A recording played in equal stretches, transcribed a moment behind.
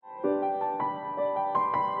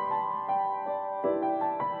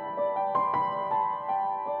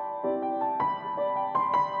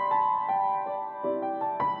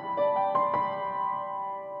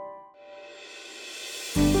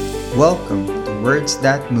Welcome to Words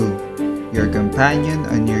That Move, your companion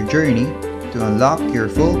on your journey to unlock your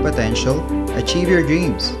full potential, achieve your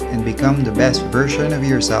dreams, and become the best version of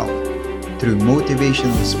yourself. Through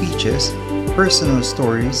motivational speeches, personal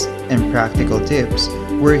stories, and practical tips,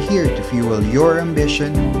 we're here to fuel your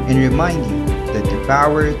ambition and remind you that the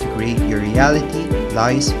power to create your reality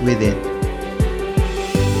lies within.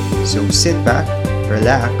 So sit back,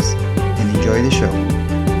 relax, and enjoy the show.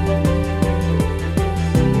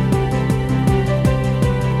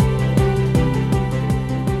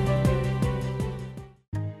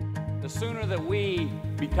 The sooner that we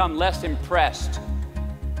become less impressed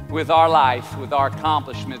with our life, with our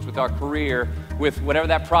accomplishments, with our career, with whatever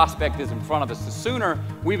that prospect is in front of us, the sooner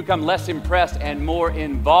we become less impressed and more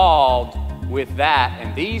involved with that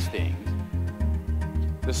and these things,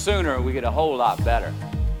 the sooner we get a whole lot better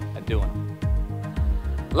at doing them.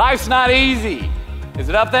 Life's not easy. Is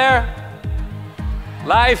it up there?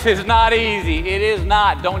 Life is not easy. It is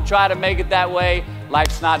not. Don't try to make it that way.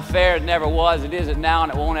 Life's not fair. It never was. It isn't now,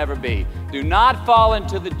 and it won't ever be. Do not fall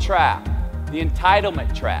into the trap, the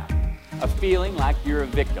entitlement trap, of feeling like you're a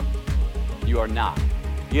victim. You are not.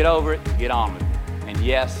 Get over it, get on with it. And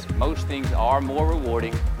yes, most things are more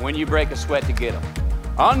rewarding when you break a sweat to get them.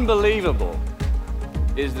 Unbelievable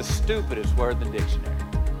is the stupidest word in the dictionary.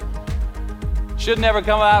 Should never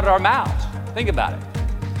come out of our mouths. Think about it.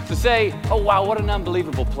 To say, oh wow, what an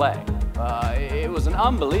unbelievable play. It was an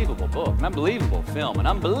unbelievable book, an unbelievable film, an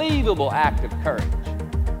unbelievable act of courage.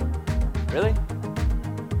 Really?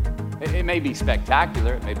 It may be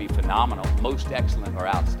spectacular, it may be phenomenal, most excellent or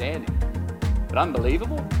outstanding, but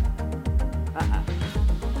unbelievable?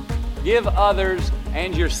 Give others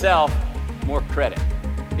and yourself more credit.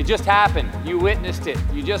 It just happened. You witnessed it.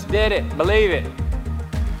 You just did it. Believe it.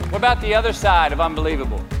 What about the other side of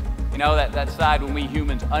unbelievable? You know, that side when we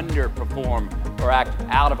humans underperform or act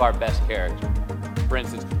out of our best character. For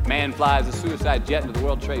instance, man flies a suicide jet into the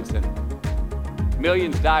World Trade Center.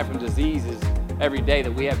 Millions die from diseases every day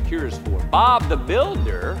that we have cures for. Bob the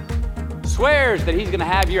Builder swears that he's going to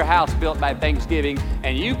have your house built by Thanksgiving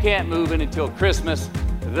and you can't move in until Christmas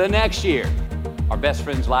the next year. Our best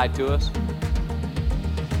friends lie to us,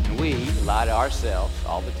 and we lie to ourselves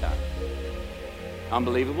all the time.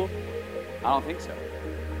 Unbelievable? I don't think so.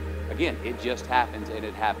 Again, it just happens, and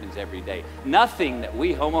it happens every day. Nothing that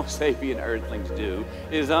we Homo sapien earthlings do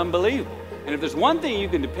is unbelievable. And if there's one thing you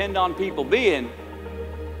can depend on people being,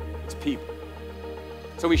 it's people.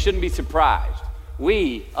 So we shouldn't be surprised.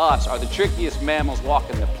 We, us, are the trickiest mammals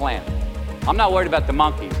walking the planet. I'm not worried about the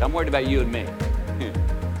monkeys. I'm worried about you and me.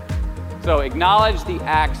 So acknowledge the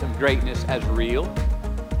acts of greatness as real,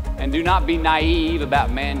 and do not be naive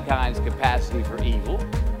about mankind's capacity for evil,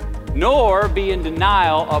 nor be in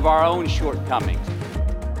denial of our own shortcomings.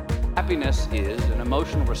 Happiness is an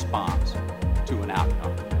emotional response to an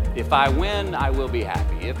outcome. If I win, I will be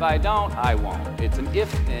happy. If I don't, I won't. It's an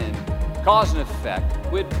if-then, cause and effect,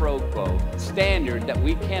 quid pro quo standard that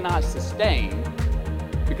we cannot sustain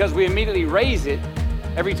because we immediately raise it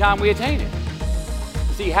every time we attain it.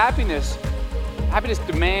 See, happiness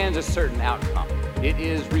demands a certain outcome. It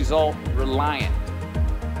is result reliant.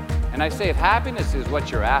 And I say if happiness is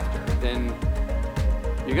what you're after, then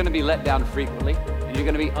you're going to be let down frequently and you're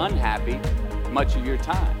going to be unhappy much of your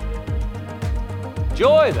time.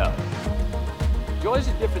 Joy, though. Joy is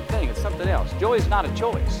a different thing. It's something else. Joy is not a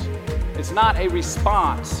choice. It's not a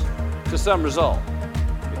response to some result.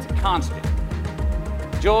 It's a constant.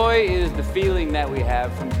 Joy is the feeling that we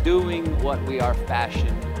have from doing what we are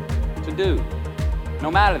fashioned to do, no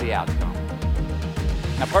matter the outcome.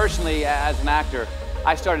 Now, personally, as an actor,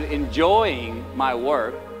 I started enjoying my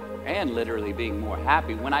work and literally being more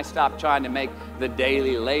happy when I stopped trying to make the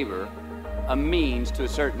daily labor a means to a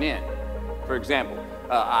certain end. For example,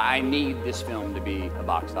 I need this film to be a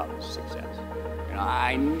box office success. You know,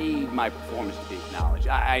 I need my performance to be acknowledged.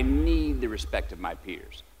 I need the respect of my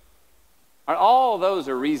peers. All those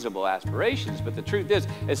are reasonable aspirations, but the truth is,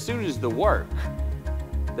 as soon as the work,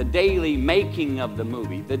 the daily making of the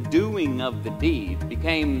movie, the doing of the deed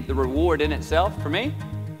became the reward in itself for me,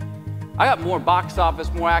 I got more box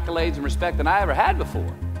office, more accolades and respect than I ever had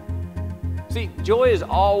before. See, joy is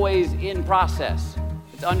always in process.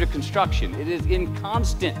 It's under construction. It is in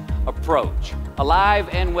constant approach, alive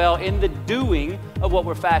and well in the doing of what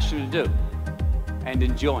we're fashioned to do and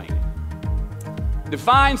enjoying it.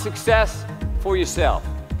 Define success for yourself.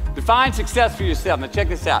 Define success for yourself. Now check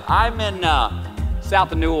this out. I'm in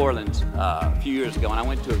south of New Orleans a few years ago, and I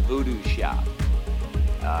went to a voodoo shop.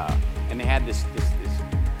 And they had this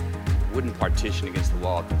wooden partition against the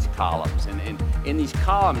wall, these columns. And in these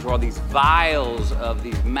columns were all these vials of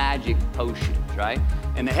these magic potions, right?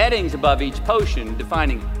 And the headings above each potion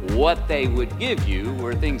defining what they would give you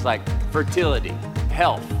were things like fertility,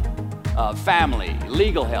 health, family,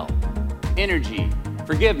 legal help, energy,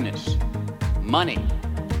 forgiveness, money.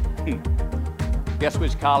 Guess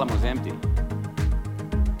which column was empty?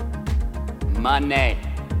 Money.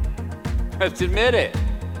 Let's admit it.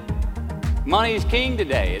 Money is king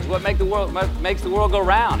today. It's what makes the world go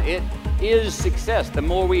round. It is success. The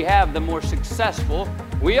more we have, the more successful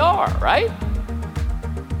we are, right?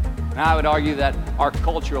 Now, I would argue that our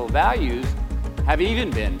cultural values have even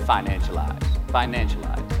been financialized.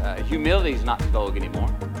 Humility is not in vogue anymore.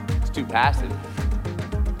 It's too passive.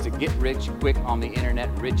 It's a get rich quick on the internet,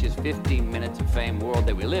 rich is 15 minutes of fame world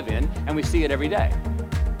that we live in, and we see it every day.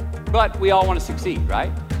 But we all want to succeed,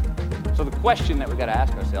 right? So the question that we've got to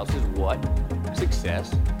ask ourselves is what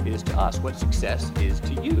success is to us, what success is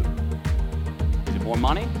to you. Is it more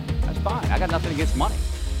money? That's fine. I got nothing against money.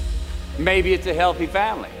 Maybe it's a healthy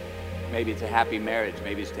family. Maybe it's a happy marriage.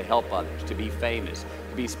 Maybe it's to help others, to be famous,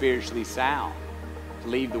 to be spiritually sound, to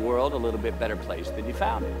leave the world a little bit better place than you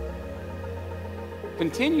found it.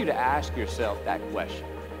 Continue to ask yourself that question.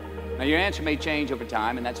 Now, your answer may change over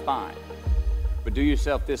time, and that's fine. But do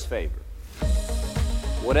yourself this favor.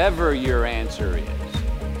 Whatever your answer is,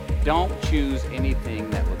 don't choose anything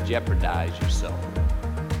that will jeopardize your soul.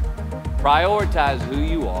 Prioritize who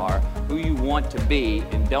you are, who you want to be,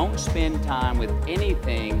 and don't spend time with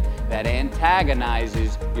anything that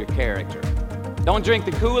antagonizes your character. Don't drink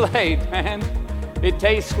the Kool-Aid, man. It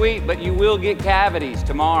tastes sweet, but you will get cavities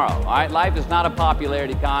tomorrow, all right? Life is not a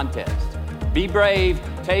popularity contest. Be brave,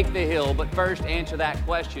 take the hill, but first answer that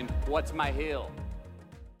question, what's my hill?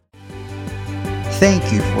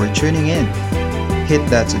 Thank you for tuning in. Hit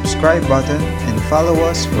that subscribe button and follow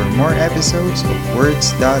us for more episodes of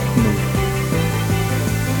Words That Move.